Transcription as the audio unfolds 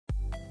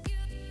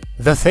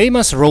The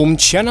famous Rome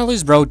channel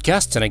is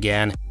broadcasting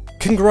again.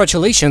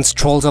 Congratulations,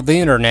 trolls of the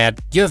internet,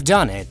 you've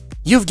done it.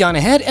 You've gone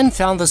ahead and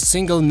found the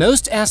single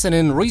most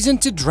asinine reason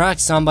to drag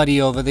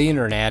somebody over the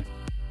internet.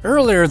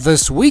 Earlier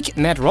this week,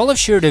 Matt Roloff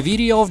shared a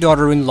video of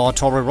daughter-in-law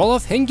Tori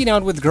Roloff hanging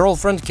out with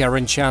girlfriend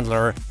Caryn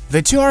Chandler.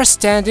 The two are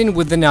standing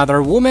with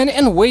another woman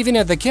and waving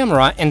at the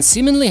camera and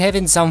seemingly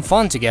having some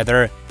fun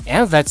together.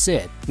 And that's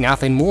it,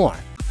 nothing more.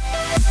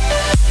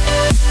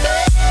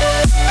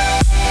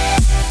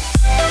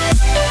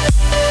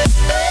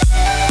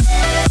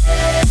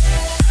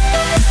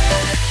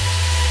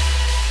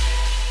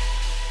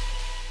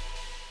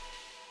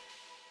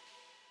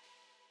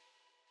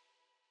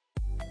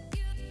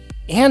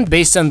 And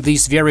based on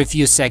these very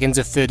few seconds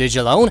of footage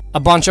alone, a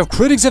bunch of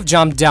critics have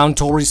jumped down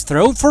Tori's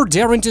throat for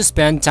daring to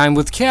spend time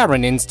with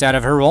Caryn instead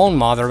of her own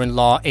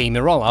mother-in-law, Amy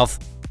Roloff.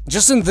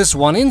 Just in this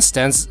one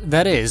instance,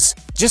 that is,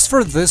 just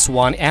for this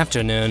one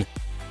afternoon.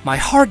 My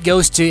heart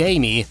goes to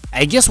Amy,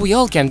 I guess we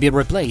all can be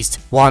replaced,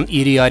 one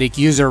idiotic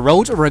user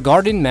wrote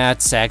regarding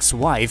Matt's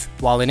ex-wife,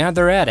 while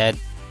another added,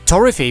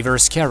 Tori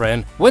favors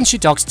Caryn, when she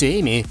talks to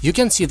Amy, you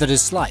can see the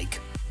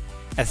dislike.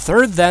 A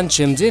third then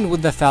chimed in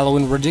with the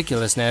following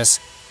ridiculousness.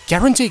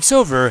 Caryn takes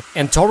over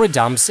and Tori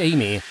dumps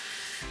Amy.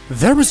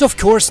 There is of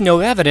course no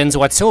evidence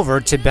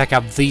whatsoever to back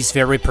up these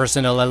very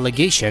personal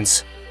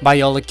allegations. By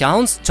all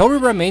accounts, Tori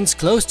remains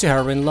close to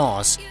her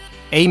in-laws.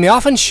 Amy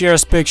often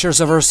shares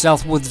pictures of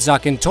herself with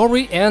Zach and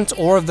Tori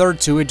and/or their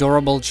two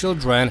adorable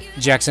children,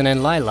 Jackson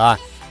and Lilah.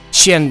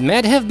 She and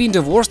Matt have been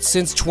divorced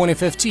since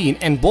 2015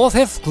 and both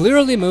have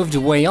clearly moved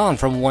way on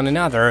from one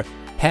another.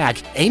 Heck,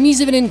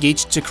 Amy's even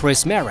engaged to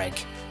Chris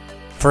Marek.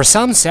 For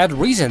some sad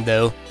reason,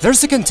 though,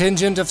 there's a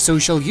contingent of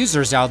social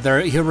users out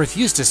there who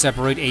refuse to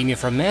separate Amy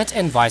from Matt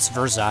and vice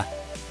versa.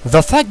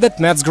 The fact that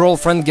Matt's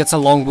girlfriend gets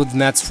along with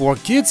Matt's 4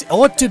 kids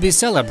ought to be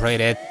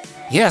celebrated.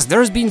 Yes,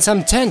 there's been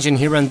some tension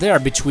here and there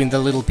between the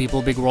Little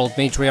People Big World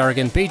matriarch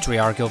and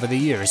patriarch over the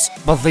years,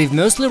 but they've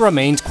mostly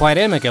remained quite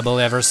amicable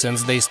ever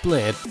since they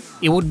split.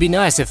 It would be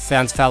nice if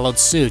fans followed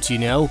suit, you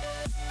know?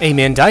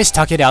 Amy and I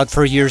stuck it out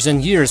for years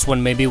and years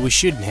when maybe we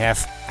shouldn't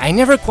have. I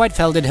never quite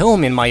felt at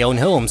home in my own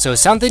home, so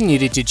something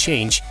needed to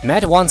change,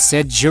 Matt once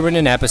said during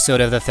an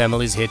episode of the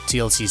family's hit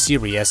TLC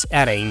series,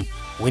 adding,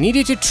 we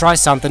needed to try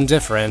something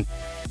different.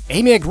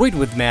 Amy agreed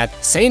with Matt,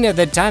 saying at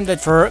the time that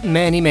for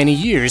many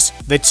years,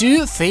 the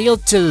two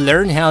failed to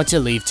learn how to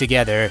live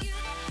together.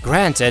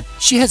 Granted,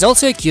 she has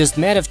also accused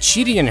Matt of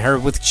cheating on her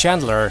with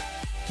Chandler.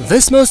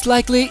 This most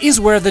likely is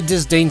where the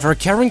disdain for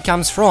Caryn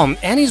comes from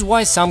and is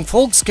why some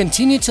folks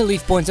continue to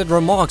leave pointed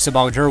remarks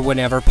about her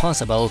whenever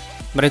possible.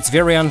 But it's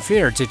very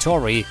unfair to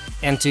Tori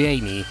and to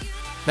Amy.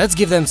 Let's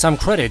give them some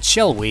credit,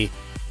 shall we?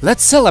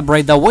 Let's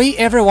celebrate the way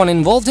everyone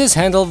involved has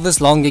handled this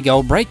long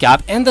ago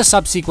breakup and the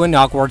subsequent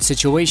awkward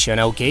situation,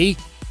 okay?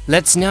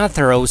 Let's not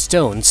throw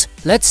stones.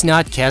 Let's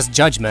not cast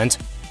judgment.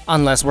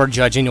 Unless we're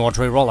judging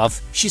Tori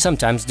Roloff, she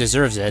sometimes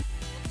deserves it.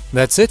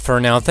 That's it for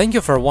now, thank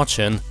you for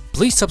watching.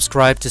 Please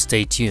subscribe to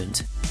stay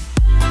tuned.